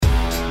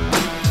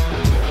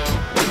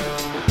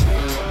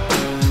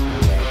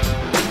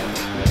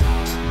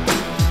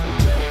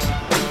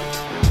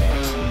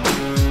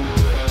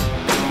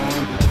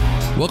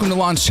to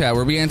Launch Chat,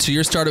 where we answer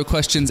your startup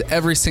questions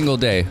every single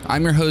day.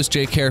 I'm your host,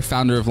 Jay Kerr,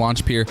 founder of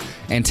LaunchPeer,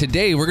 and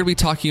today we're going to be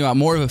talking about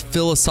more of a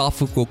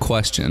philosophical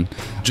question.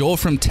 Joel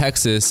from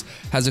Texas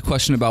has a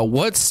question about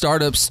what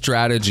startup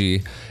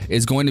strategy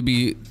is going to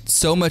be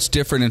so much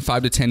different in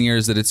 5 to 10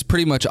 years that it's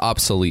pretty much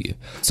obsolete.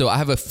 So I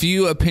have a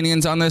few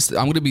opinions on this.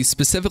 I'm going to be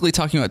specifically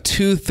talking about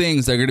two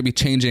things that are going to be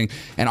changing,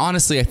 and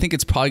honestly, I think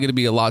it's probably going to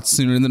be a lot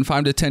sooner than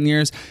 5 to 10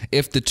 years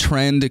if the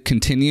trend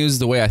continues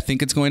the way I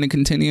think it's going to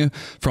continue.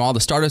 From all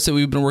the startups that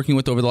we've been working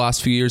with over the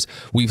last few years,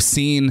 we've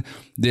seen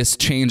this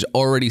change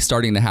already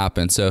starting to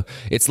happen. So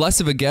it's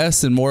less of a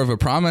guess and more of a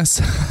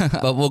promise,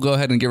 but we'll go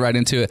ahead and get right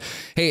into it.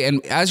 Hey,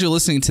 and as you're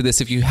listening to this,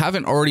 if you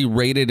haven't already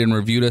rated and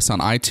reviewed us on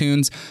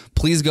iTunes,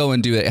 please go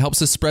and do it. It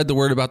helps us spread the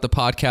word about the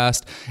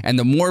podcast. And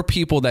the more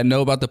people that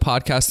know about the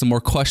podcast, the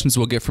more questions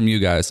we'll get from you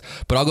guys.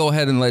 But I'll go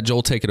ahead and let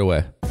Joel take it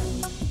away.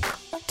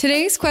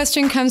 Today's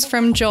question comes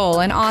from Joel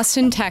in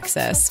Austin,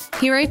 Texas.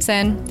 He writes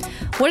in,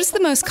 what is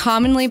the most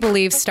commonly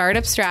believed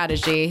startup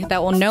strategy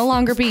that will no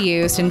longer be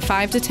used in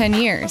 5 to 10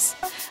 years?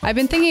 I've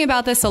been thinking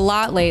about this a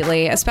lot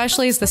lately,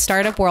 especially as the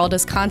startup world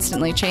is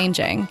constantly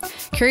changing.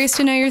 Curious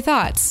to know your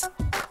thoughts.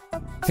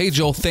 Hey,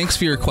 Joel, thanks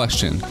for your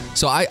question.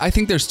 So I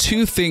think there's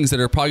two things that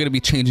are probably going to be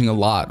changing a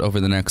lot over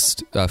the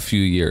next few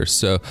years.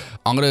 So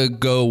I'm going to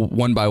go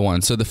one by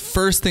one. So the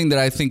first thing that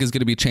I think is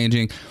going to be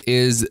changing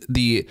is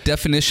the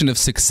definition of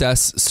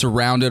success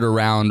surrounded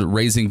around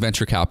raising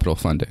venture capital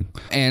funding.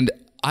 And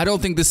I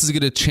don't think this is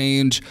going to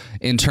change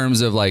in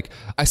terms of I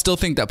still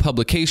think that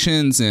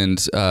publications and,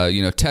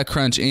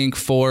 TechCrunch, Inc.,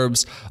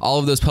 Forbes, all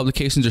of those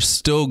publications are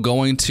still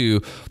going to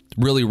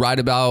really write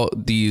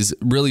about these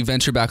really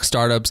venture-backed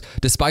startups,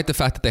 despite the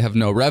fact that they have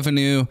no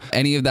revenue,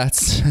 any of that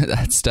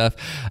stuff.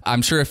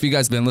 I'm sure if you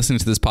guys have been listening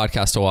to this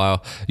podcast a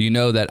while, you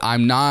know that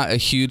I'm not a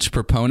huge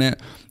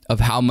proponent of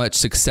how much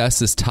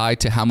success is tied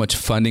to how much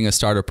funding a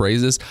startup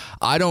raises.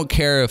 I don't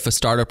care if a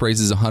startup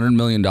raises $100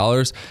 million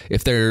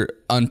if they're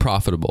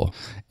unprofitable.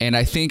 And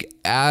I think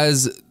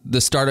as the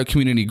startup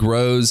community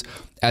grows,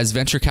 as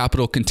venture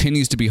capital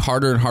continues to be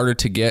harder and harder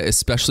to get,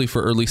 especially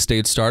for early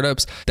stage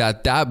startups,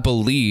 that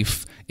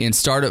belief in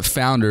startup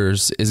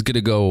founders is going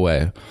to go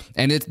away.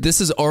 And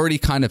this is already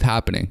kind of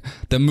happening.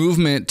 The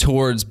movement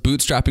towards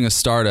bootstrapping a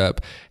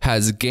startup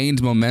has gained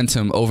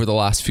momentum over the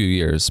last few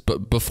years.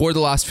 But before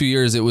the last few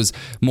years, it was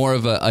more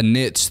of a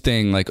niche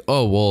thing, you're a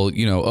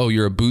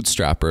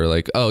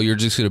bootstrapper, you're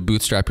just going to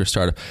bootstrap your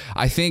startup.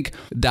 I think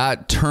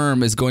that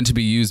term is going to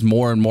be used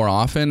more and more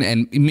often.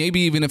 And maybe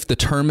even if the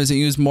term isn't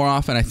used more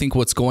often, I think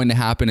what's going to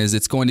happen is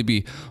it's going to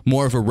be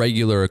more of a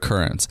regular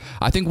occurrence.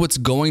 I think what's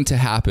going to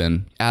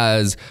happen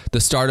as the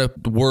startup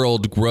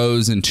world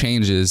grows and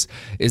changes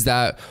is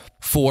that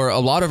for a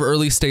lot of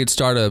early stage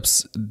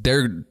startups,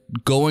 they're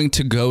going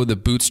to go the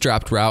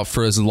bootstrapped route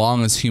for as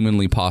long as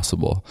humanly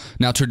possible.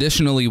 Now,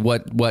 traditionally,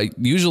 what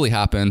usually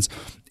happens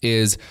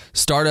is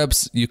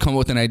startups, you come up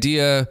with an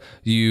idea,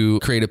 you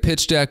create a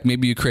pitch deck,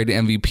 maybe you create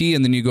an MVP,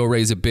 and then you go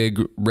raise a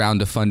big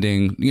round of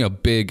funding,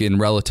 big in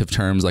relative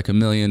terms, like $1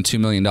 million, $2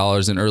 million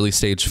in early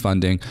stage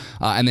funding.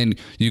 And then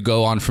you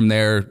go on from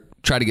there,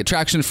 try to get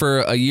traction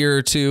for a year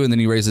or two, and then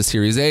you raise a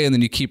Series A, and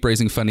then you keep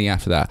raising funding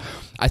after that.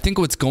 I think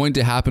what's going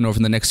to happen over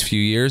the next few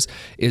years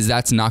is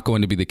that's not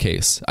going to be the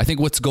case. I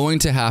think what's going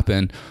to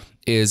happen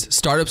is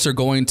startups are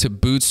going to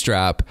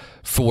bootstrap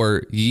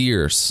for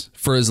years,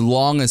 for as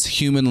long as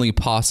humanly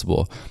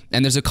possible.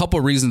 And there's a couple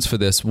reasons for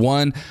this.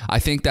 One, I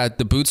think that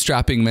the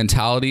bootstrapping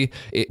mentality,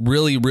 it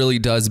really, really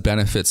does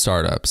benefit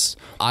startups.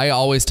 I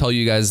always tell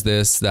you guys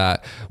this,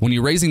 that when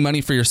you're raising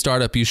money for your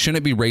startup, you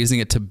shouldn't be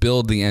raising it to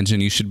build the engine.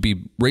 You should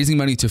be raising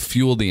money to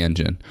fuel the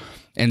engine.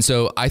 And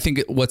so I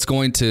think what's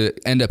going to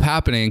end up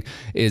happening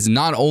is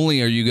not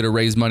only are you going to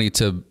raise money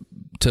to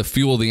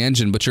fuel the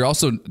engine, but you're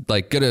also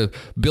going to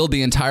build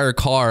the entire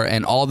car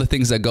and all the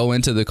things that go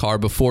into the car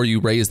before you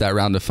raise that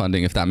round of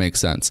funding, if that makes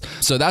sense.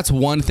 So that's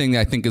one thing that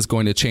I think is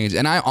going to change.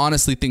 And I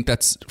honestly think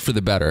that's for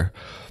the better,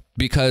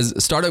 because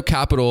startup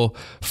capital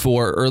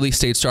for early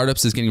stage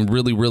startups is getting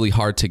really, really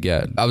hard to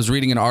get. I was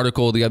reading an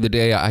article the other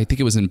day, I think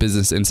it was in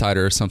Business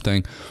Insider or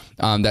something,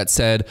 that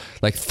said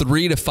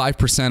 3 to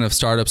 5% of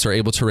startups are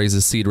able to raise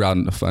a seed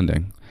round of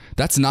funding.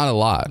 That's not a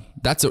lot.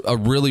 That's a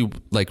really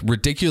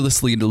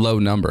ridiculously low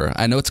number.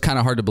 I know it's kind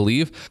of hard to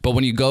believe, but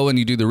when you go and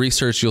you do the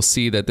research, you'll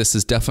see that this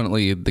is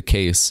definitely the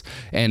case.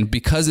 And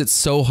because it's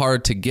so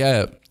hard to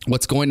get,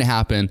 what's going to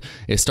happen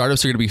is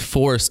startups are going to be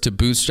forced to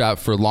bootstrap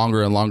for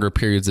longer and longer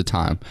periods of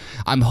time.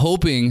 I'm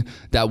hoping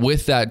that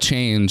with that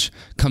change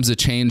comes a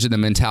change in the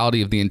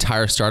mentality of the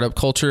entire startup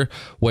culture,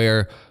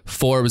 where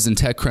Forbes and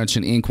TechCrunch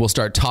and Inc. will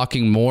start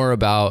talking more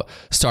about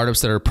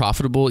startups that are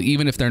profitable,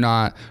 even if they're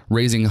not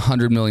raising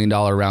 $100 million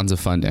rounds of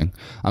funding.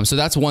 So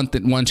that's one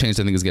change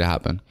I think is going to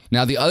happen.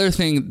 Now, the other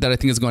thing that I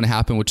think is going to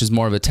happen, which is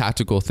more of a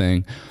tactical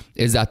thing,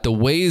 is that the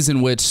ways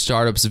in which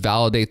startups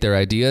validate their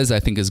ideas, I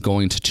think, is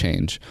going to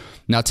change.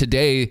 Now,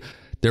 today,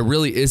 there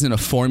really isn't a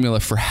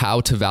formula for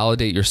how to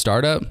validate your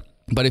startup.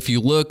 But if you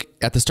look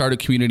at the startup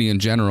community in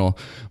general,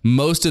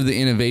 most of the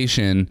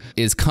innovation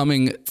is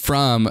coming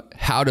from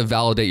how to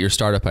validate your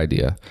startup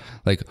idea.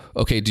 Like,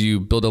 okay, do you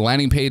build a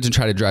landing page and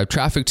try to drive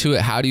traffic to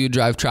it? How do you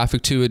drive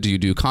traffic to it? Do you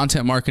do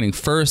content marketing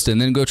first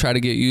and then go try to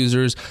get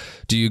users?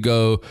 Do you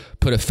go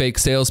put a fake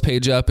sales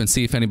page up and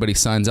see if anybody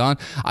signs on?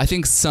 I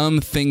think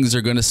some things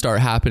are going to start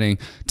happening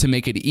to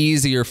make it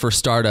easier for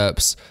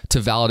startups to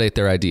validate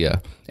their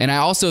idea. And I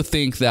also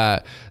think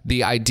that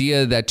the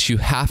idea that you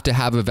have to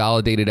have a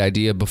validated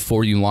idea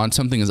before you launch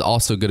something is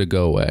also going to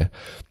go away.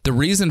 The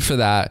reason for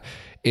that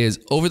is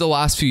over the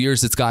last few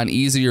years, it's gotten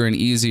easier and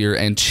easier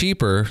and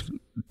cheaper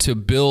to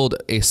build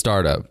a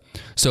startup.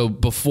 So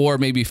before,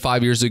 maybe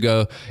 5 years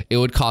ago, it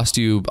would cost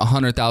you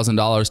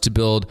 $100,000 to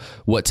build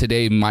what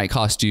today might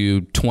cost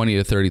you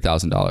 $20,000 to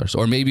 $30,000,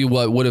 or maybe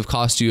what would have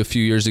cost you a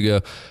few years ago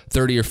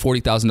 $30,000 or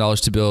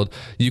 $40,000 to build.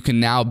 You can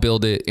now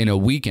build it in a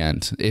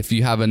weekend if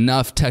you have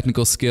enough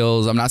technical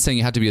skills. I'm not saying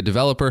you have to be a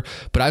developer,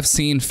 but I've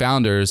seen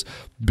founders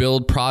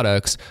build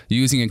products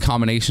using a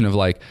combination of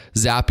like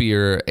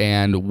Zapier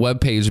and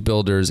web page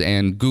builders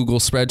and Google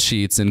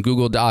spreadsheets and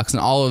Google Docs and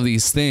all of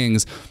these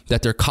things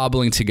that they're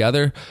cobbling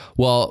together.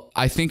 Well,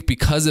 I think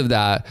because of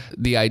that,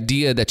 the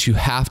idea that you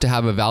have to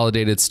have a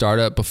validated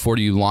startup before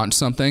you launch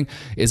something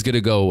is going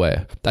to go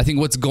away. I think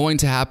what's going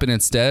to happen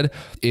instead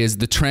is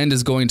the trend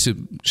is going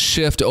to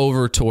shift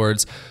over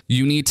towards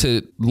you need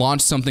to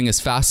launch something as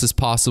fast as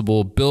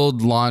possible,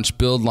 build, launch,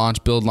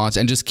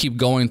 and just keep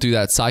going through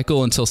that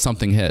cycle until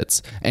something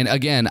hits. And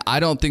again, I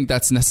don't think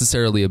that's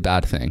necessarily a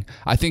bad thing.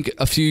 I think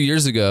a few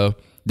years ago,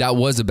 that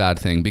was a bad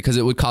thing because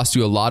it would cost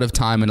you a lot of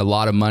time and a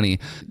lot of money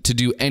to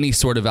do any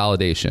sort of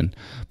validation.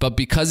 But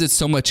because it's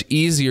so much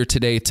easier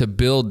today to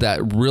build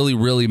that really,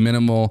 really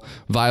minimal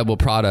viable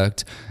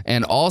product,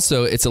 and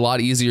also it's a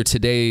lot easier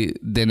today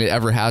than it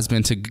ever has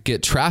been to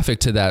get traffic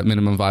to that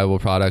minimum viable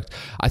product,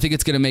 I think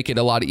it's going to make it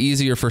a lot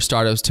easier for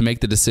startups to make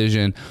the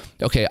decision,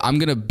 okay, I'm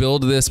going to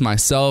build this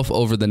myself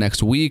over the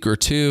next week or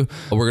two.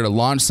 We're going to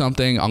launch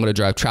something. I'm going to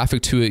drive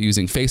traffic to it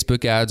using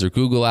Facebook ads or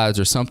Google ads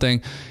or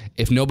something.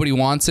 If nobody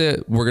wants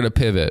it, we're going to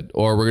pivot,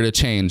 or we're going to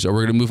change, or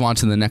we're going to move on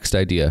to the next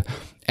idea.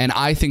 And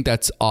I think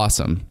that's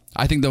awesome.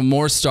 I think the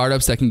more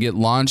startups that can get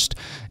launched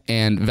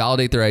and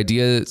validate their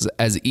ideas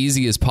as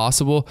easy as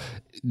possible,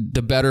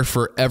 the better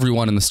for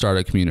everyone in the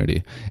startup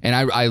community. And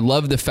I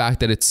love the fact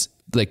that it's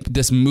like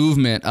this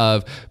movement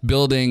of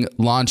building,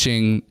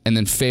 launching, and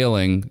then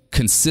failing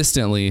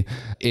consistently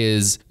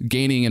is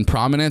gaining in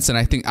prominence. And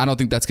I don't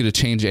think that's going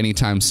to change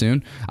anytime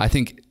soon. I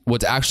think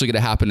what's actually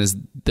going to happen is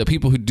the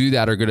people who do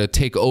that are going to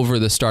take over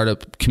the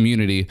startup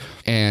community,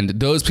 and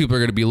those people are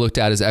going to be looked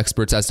at as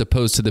experts as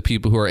opposed to the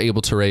people who are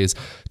able to raise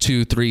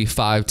 $2, $3,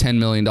 $5, $10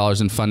 million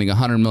in funding,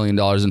 $100 million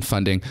in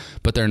funding,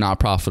 but they're not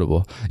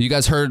profitable. You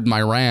guys heard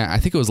my rant, I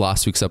think it was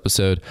last week's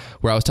episode,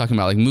 where I was talking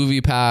about like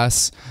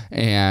MoviePass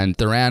and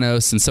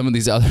Theranos and some of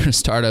these other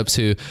startups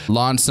who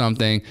launched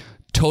something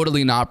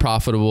totally not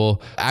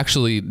profitable,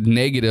 actually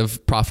negative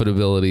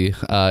profitability,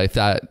 if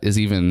that is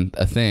even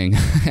a thing.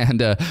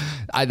 And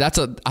I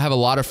have a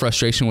lot of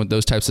frustration with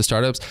those types of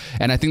startups.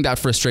 And I think that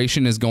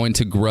frustration is going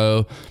to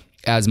grow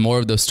as more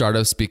of those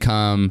startups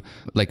become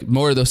like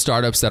more of those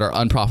startups that are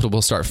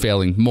unprofitable start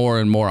failing more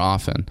and more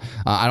often.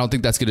 I don't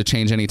think that's going to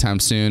change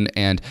anytime soon.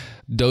 And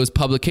those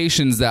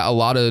publications that a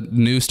lot of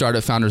new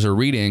startup founders are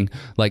reading,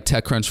 like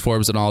TechCrunch,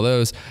 Forbes, and all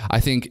those, I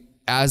think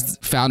as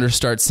founders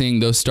start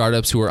seeing those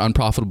startups who are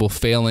unprofitable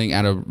failing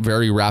at a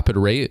very rapid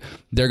rate,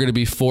 they're going to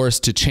be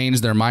forced to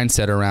change their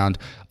mindset around,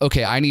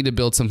 okay, I need to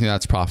build something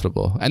that's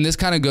profitable. And this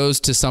kind of goes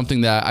to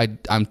something that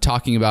I'm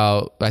talking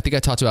about, I think I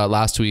talked about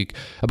last week,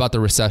 about the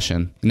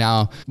recession.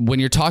 Now, when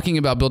you're talking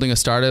about building a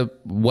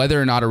startup,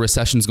 whether or not a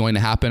recession is going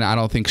to happen, I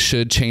don't think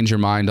should change your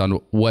mind on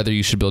whether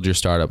you should build your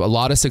startup. A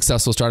lot of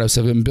successful startups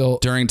have been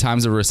built during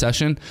times of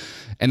recession,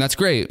 and that's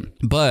great.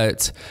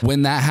 But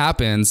when that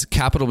happens,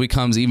 capital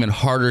becomes even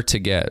harder to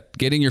get.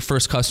 Getting your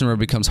first customer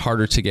becomes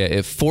harder to get.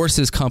 It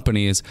forces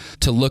companies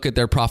to look at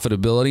their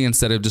profitability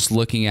instead of just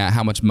looking at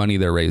how much money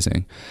they're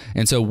raising.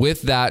 And so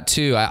with that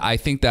too, I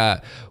think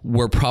that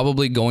we're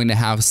probably going to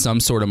have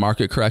some sort of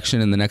market correction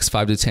in the next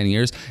 5 to 10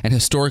 years. And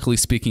historically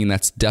speaking,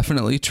 that's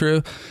definitely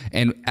true.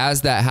 And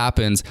as that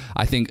happens,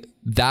 I think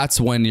that's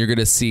when you're going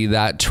to see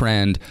that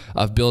trend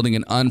of building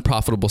an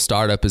unprofitable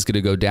startup is going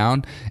to go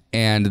down,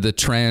 and the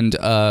trend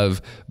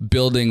of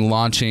building,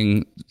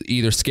 launching,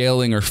 either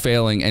scaling or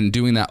failing and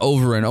doing that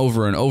over and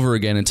over and over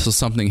again until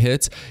something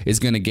hits is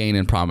going to gain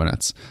in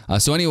prominence.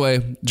 So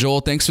anyway,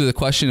 Joel, thanks for the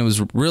question. It was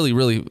really,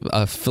 really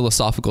a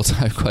philosophical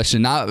type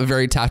question, not a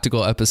very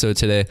tactical episode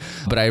today,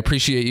 but I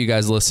appreciate you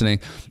guys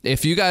listening.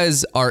 If you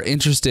guys are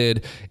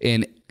interested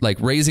in like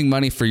raising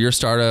money for your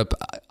startup,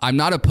 I'm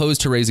not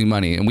opposed to raising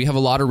money. And we have a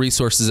lot of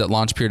resources at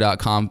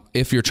launchpeer.com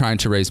if you're trying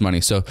to raise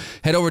money. So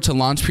head over to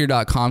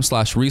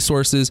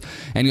launchpeer.com/resources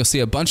and you'll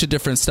see a bunch of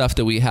different stuff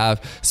that we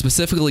have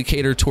specifically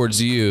catered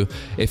towards you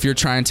if you're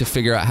trying to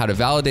figure out how to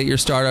validate your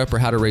startup or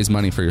how to raise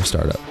money for your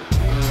startup.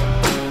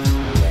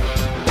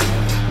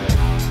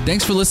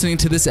 Thanks for listening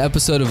to this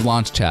episode of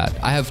Launch Chat.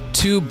 I have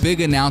 2 big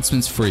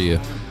announcements for you.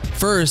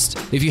 First,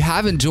 if you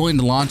haven't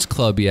joined Launch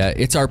Club yet,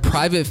 it's our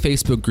private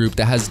Facebook group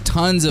that has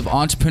tons of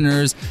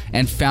entrepreneurs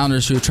and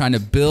founders who are trying to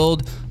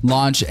build,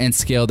 launch, and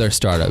scale their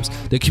startups.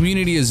 The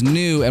community is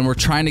new and we're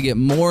trying to get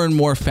more and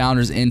more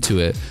founders into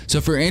it. So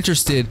if you're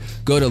interested,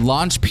 go to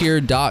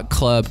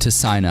launchpeer.club to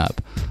sign up.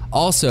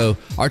 Also,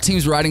 our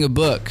team's writing a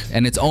book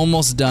and it's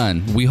almost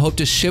done. We hope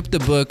to ship the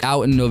book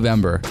out in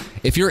November.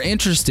 If you're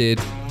interested,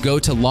 go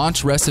to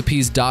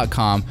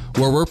launchrecipes.com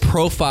where we're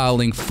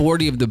profiling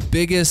 40 of the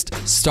biggest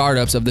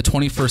startups of the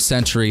 21st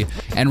century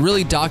and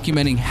really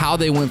documenting how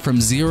they went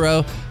from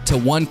 0 to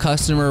 1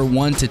 customer,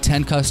 1 to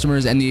 10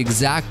 customers, and the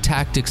exact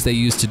tactics they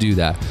used to do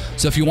that.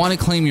 So if you want to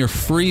claim your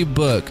free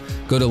book,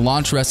 go to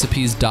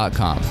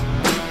launchrecipes.com.